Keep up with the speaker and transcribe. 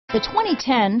The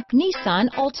 2010 Nissan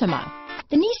Altima.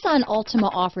 The Nissan Altima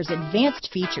offers advanced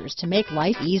features to make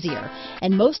life easier,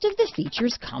 and most of the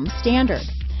features come standard.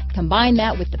 Combine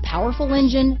that with the powerful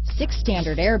engine, 6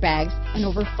 standard airbags, and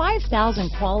over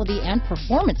 5,000 quality and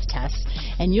performance tests,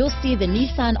 and you'll see the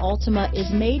Nissan Altima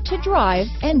is made to drive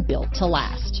and built to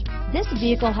last. This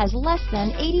vehicle has less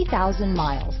than 80,000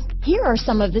 miles. Here are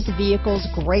some of this vehicle's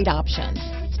great options: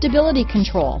 stability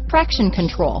control, traction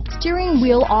control, steering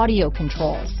wheel audio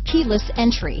controls, keyless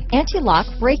entry, anti-lock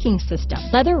braking system,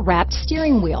 leather-wrapped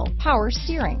steering wheel, power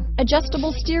steering,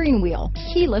 adjustable steering wheel,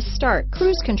 keyless start,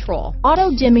 cruise control,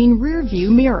 auto-dimming rear view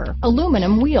mirror,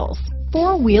 aluminum wheels,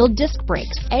 4-wheel disc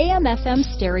brakes, AM/FM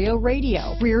stereo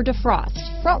radio, rear defrost,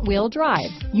 front-wheel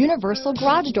drive, universal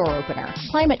garage door opener,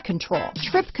 climate control,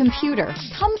 trip computer.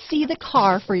 Come see the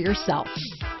car for yourself.